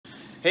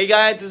Hey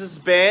guys, this is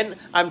Ben.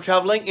 I'm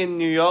traveling in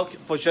New York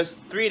for just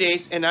 3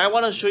 days and I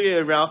want to show you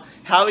around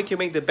how we can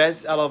make the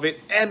best out of it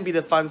and be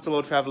the fun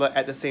solo traveler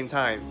at the same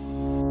time.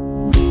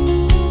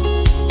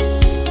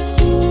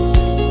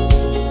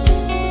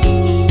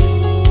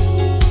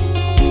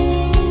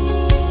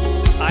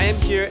 I am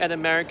here at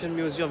American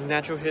Museum of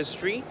Natural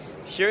History.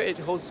 Here it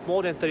hosts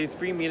more than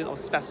 33 million of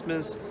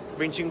specimens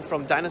ranging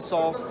from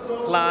dinosaurs,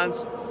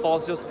 plants,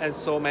 fossils and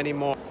so many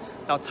more.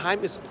 Now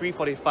time is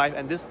 3:45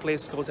 and this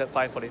place closes at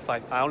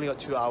 5:45. I only got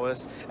 2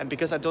 hours and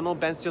because I don't know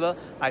Ben Stiller,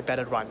 I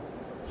better run.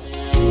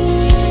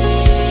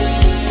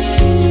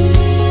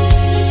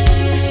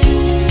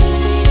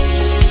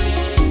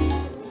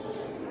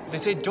 They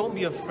say don't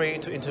be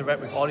afraid to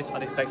interact with all these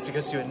artifacts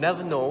because you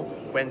never know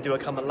when they will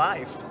come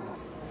alive.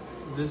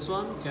 This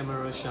one,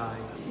 camera shy.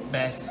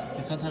 Best,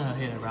 this one turn her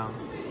head around.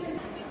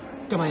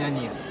 干嘛呀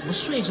你？怎么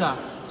睡着？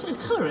这里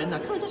客人呢？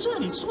客人在这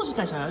里坐着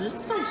干啥？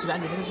站起来，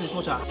你还在这里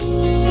坐着。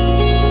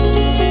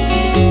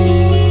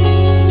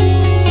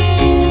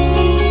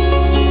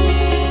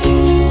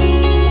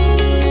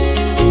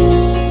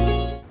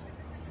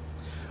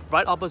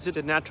Right opposite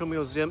the Natural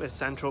Museum is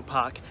Central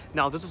Park.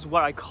 Now this is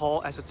what I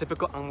call as a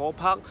typical Angmo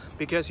park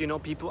because you know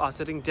people are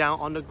sitting down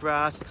on the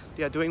grass,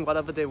 they are doing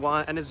whatever they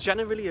want and it's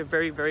generally a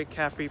very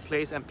carefree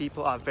place and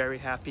people are very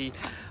happy.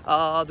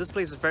 This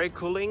place is very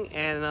cooling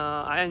and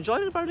I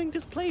enjoyed environment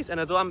this place, and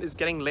although it's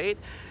getting late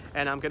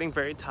and I'm getting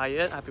very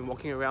tired, I've been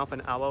walking around for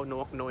an hour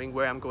not knowing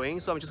where I'm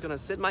going, so I'm just gonna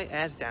sit my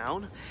ass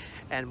down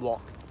and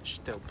watch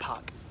the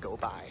park go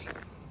by.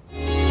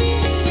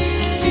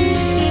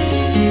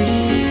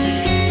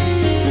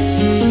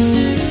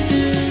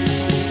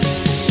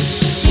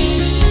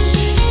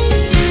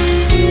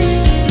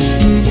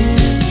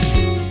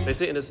 They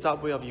say in the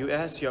subway of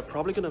US, you're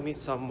probably going to meet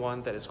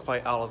someone that is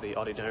quite out of the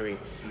ordinary.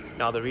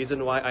 Now the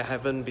reason why I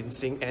haven't been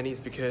seeing any is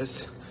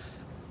because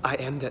I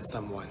am that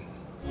someone.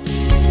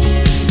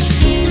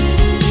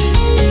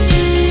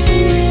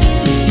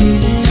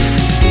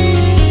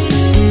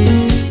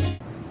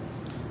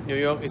 New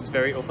York is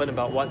very open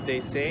about what they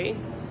say,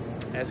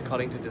 as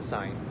according to the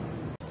sign.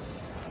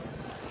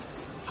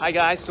 Hi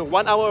guys, so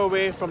 1 hour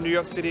away from New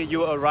York City, you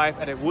will arrive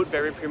at a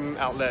Woodbury Premium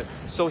Outlet.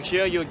 So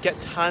here you'll get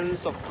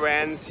tons of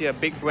brands here,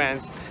 big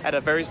brands, at a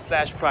very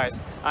slash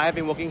price. I have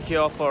been working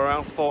here for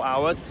around 4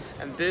 hours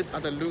and these are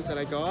the looks that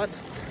I got,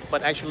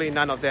 but actually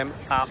none of them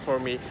are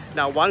for me.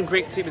 Now one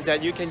great tip is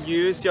that you can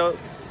use your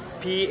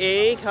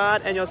PA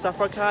card and your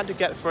Safra card to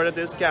get further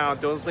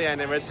discount. Don't say I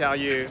never tell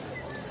you.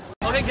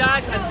 Okay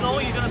guys, I know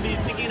you're gonna be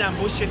thinking I'm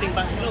bullshitting,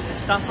 but look,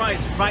 Safra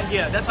is right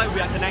here. That's why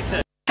we are connected.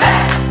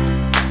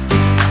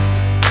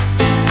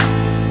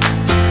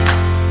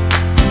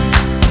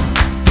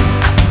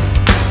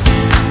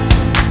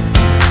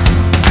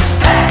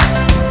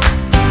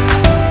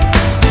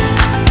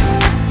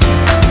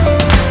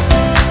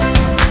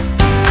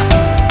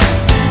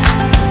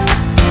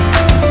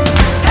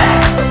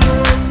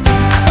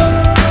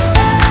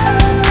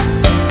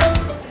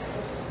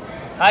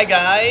 Hi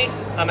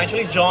guys, I'm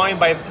actually joined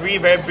by 3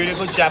 very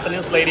beautiful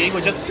Japanese ladies who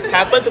just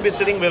happened to be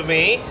sitting with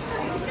me.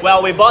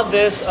 Well, we bought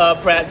this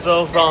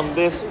pretzel from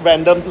this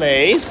random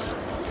place.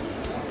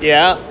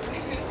 Yeah,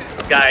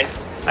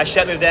 guys, I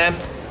shared with them.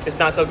 It's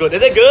not so good.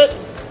 Is it good?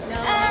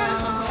 No,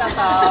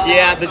 so-so.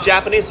 Yeah, the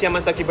Japanese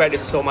Yamasaki bread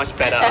is so much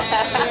better.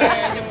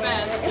 You're the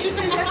best.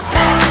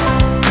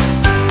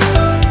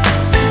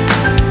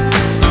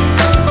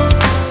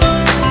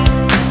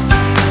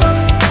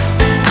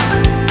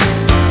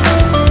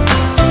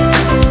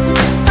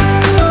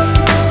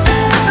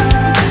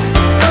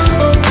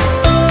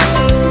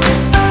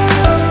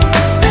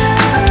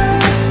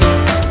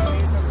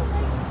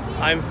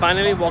 I'm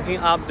finally walking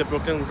up the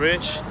Brooklyn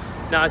Bridge.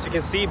 Now as you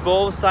can see,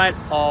 both sides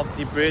of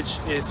the bridge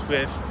is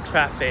with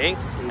traffic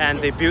and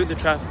they built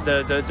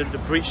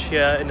the bridge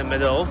here in the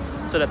middle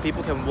so that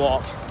people can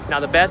walk. Now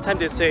the best time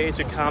they say is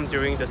to come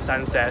during the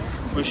sunset,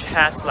 which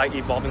has like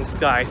evolving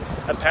skies.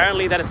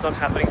 Apparently that is not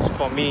happening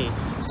for me.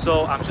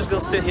 So I'm just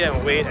gonna sit here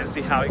and wait and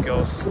see how it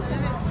goes.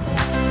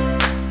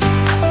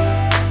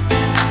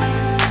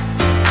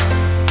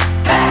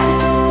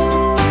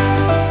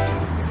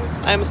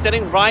 I am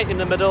standing right in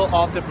the middle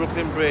of the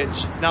Brooklyn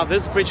Bridge. Now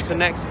this bridge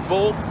connects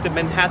both the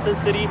Manhattan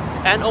city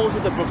and also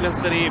the Brooklyn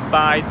city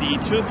by the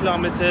 2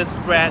 kilometers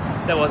spread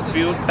that was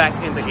built back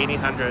in the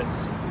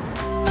 1800s.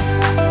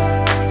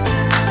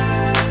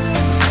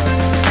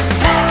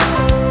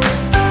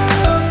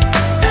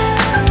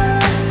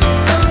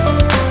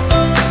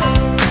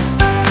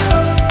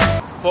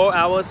 Four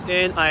hours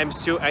in, I am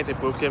still at the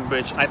Brooklyn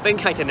Bridge. I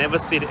think I can never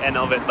see the end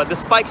of it. But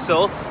despite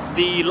so,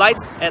 the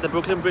lights at the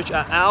Brooklyn Bridge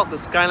are out. The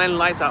skyline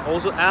lights are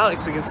also out,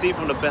 as you can see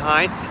from the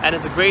behind. And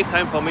it's a great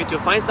time for me to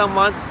find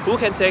someone who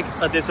can take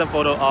a decent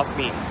photo of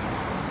me.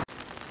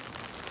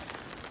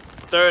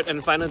 Third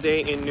and final day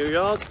in New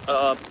York.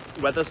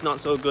 Weather's not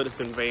so good. It's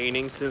been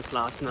raining since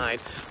last night.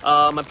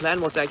 My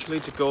plan was actually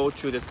to go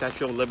to the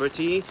Statue of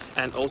Liberty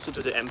and also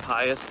to the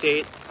Empire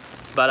State.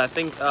 But I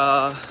think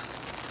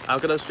I'm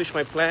gonna switch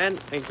my plan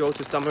and go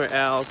to somewhere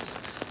else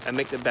and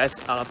make the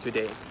best out of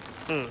today.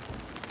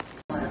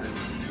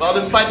 Well,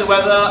 despite the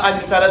weather, I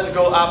decided to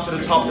go up to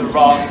the top of the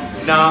rock.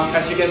 Now,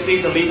 as you can see,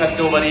 the lift has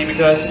nobody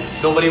because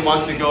nobody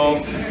wants to go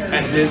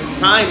at this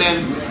time,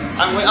 and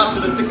I'm going up to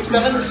the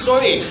 67th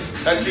story.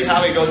 Let's see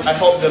how it goes. I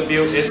hope the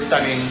view is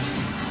stunning.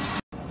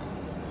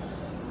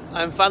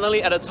 I'm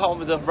finally at the top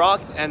of the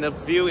rock and the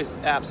view is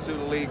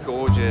absolutely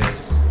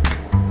gorgeous.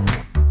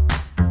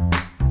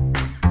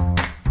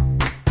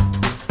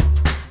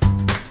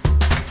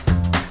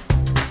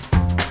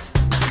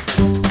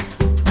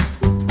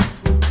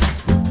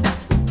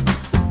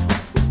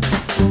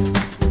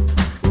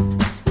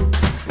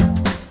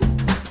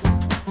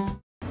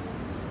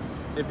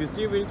 If you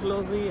see it really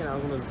closely, and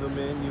I'm going to zoom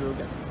in, you will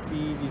get to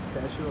see the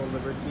Statue of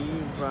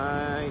Liberty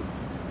right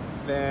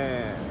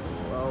there.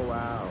 Oh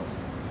wow,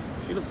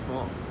 she looks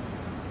small.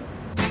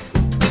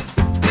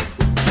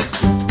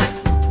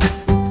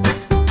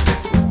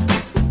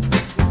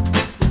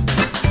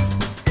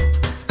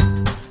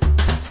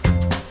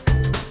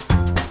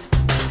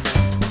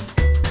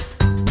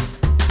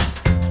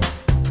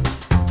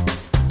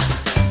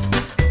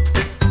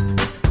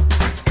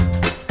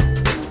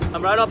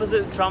 I'm right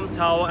opposite Trump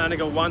Tower and I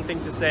got one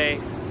thing to say: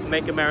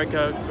 make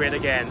America great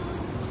again.